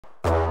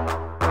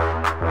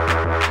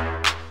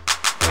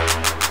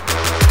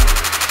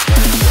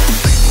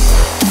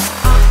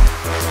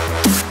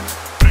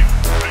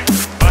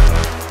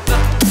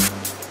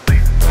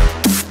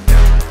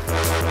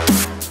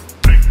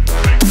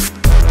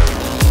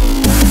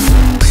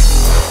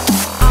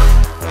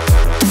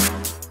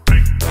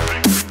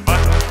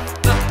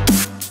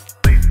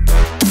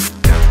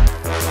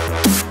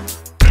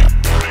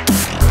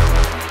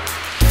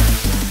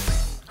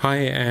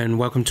Hi and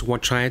welcome to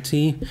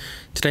Watchiety.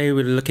 Today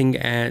we're looking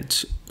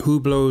at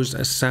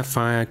Hublot's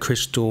Sapphire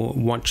crystal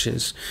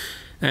watches.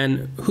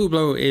 And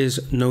Hublot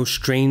is no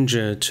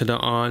stranger to the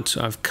art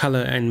of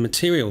color and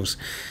materials.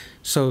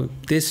 So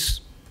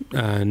this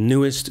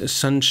newest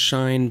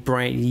sunshine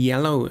bright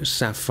yellow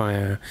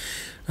sapphire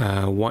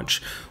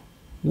watch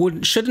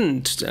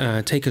shouldn't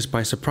take us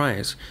by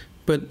surprise,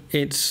 but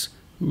its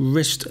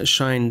wrist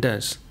shine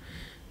does.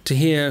 To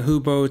hear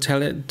Hublot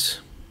tell it,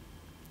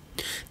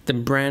 the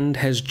brand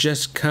has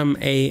just come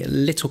a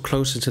little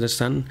closer to the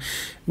sun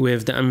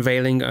with the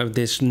unveiling of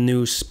this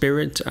new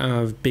Spirit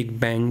of Big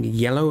Bang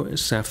yellow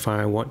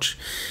sapphire watch.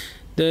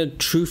 The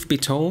truth be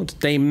told,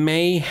 they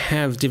may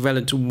have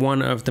developed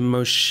one of the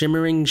most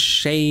shimmering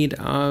shade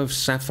of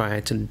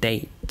sapphire to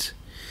date.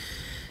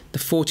 The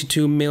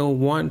 42mm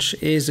watch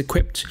is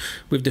equipped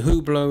with the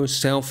Hublot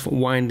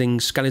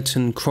self-winding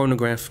skeleton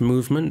chronograph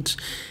movement,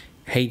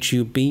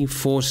 HUB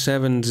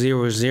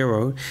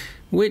 4700,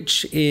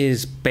 which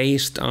is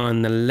based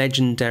on the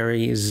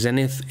legendary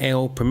Zenith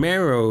El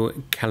Primero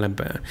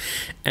caliber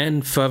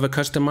and further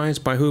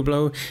customized by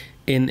Hublot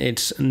in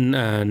its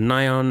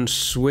Nyon,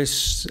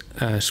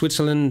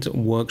 Switzerland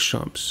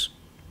workshops.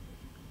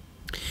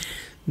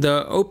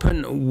 The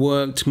open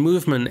worked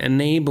movement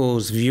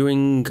enables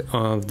viewing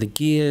of the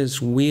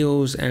gears,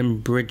 wheels,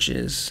 and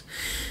bridges.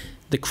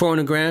 The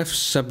chronograph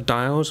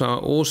subdials are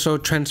also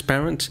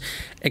transparent,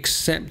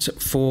 except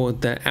for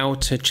the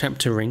outer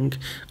chapter ring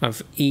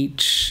of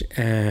each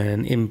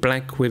and in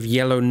black with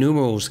yellow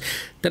numerals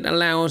that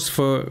allows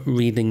for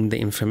reading the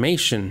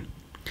information.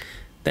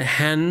 The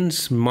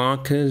hands,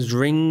 markers,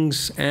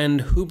 rings, and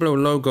Hublot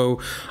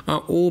logo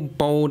are all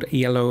bold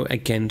yellow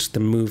against the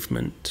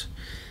movement.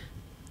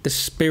 The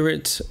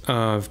Spirit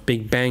of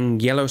Big Bang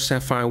yellow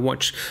sapphire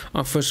watch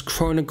offers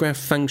chronograph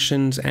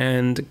functions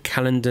and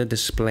calendar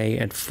display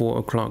at 4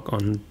 o'clock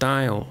on the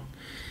dial.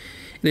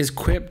 It is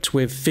equipped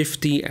with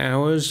 50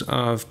 hours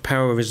of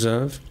power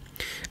reserve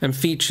and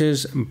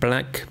features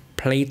black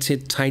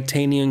plated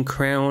titanium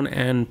crown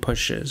and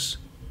pushers.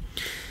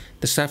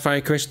 The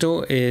sapphire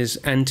crystal is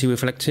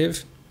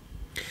anti-reflective.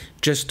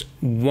 Just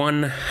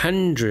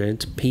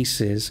 100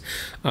 pieces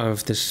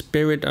of the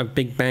Spirit of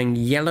Big Bang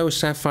yellow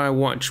sapphire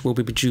watch will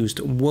be produced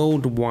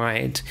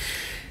worldwide.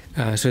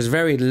 So it's a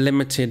very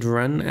limited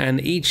run, and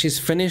each is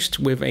finished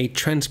with a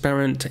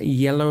transparent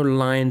yellow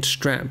lined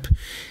strap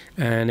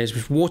and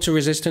is water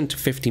resistant to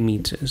 50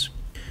 meters.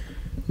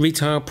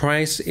 Retail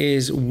price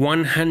is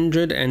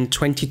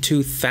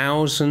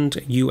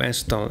 122,000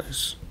 US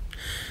dollars.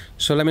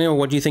 So let me know,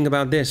 what do you think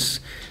about this?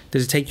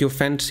 Does it take your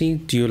fancy?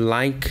 Do you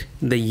like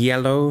the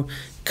yellow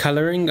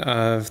coloring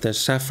of the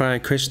sapphire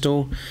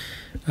crystal?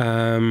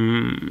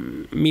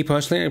 Me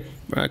personally,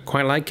 I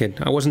quite like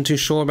it. I wasn't too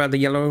sure about the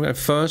yellow at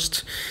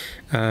first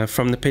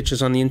from the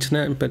pictures on the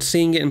internet, but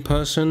seeing it in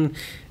person,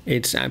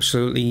 it's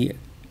absolutely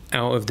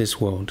out of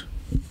this world.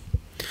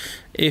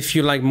 If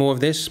you like more of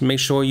this, make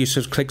sure you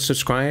click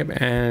subscribe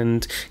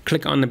and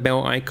click on the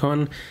bell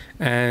icon.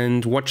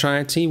 And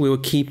Watchiety, we will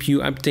keep you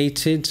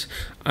updated.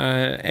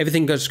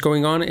 Everything that's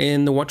going on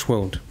in the watch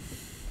world.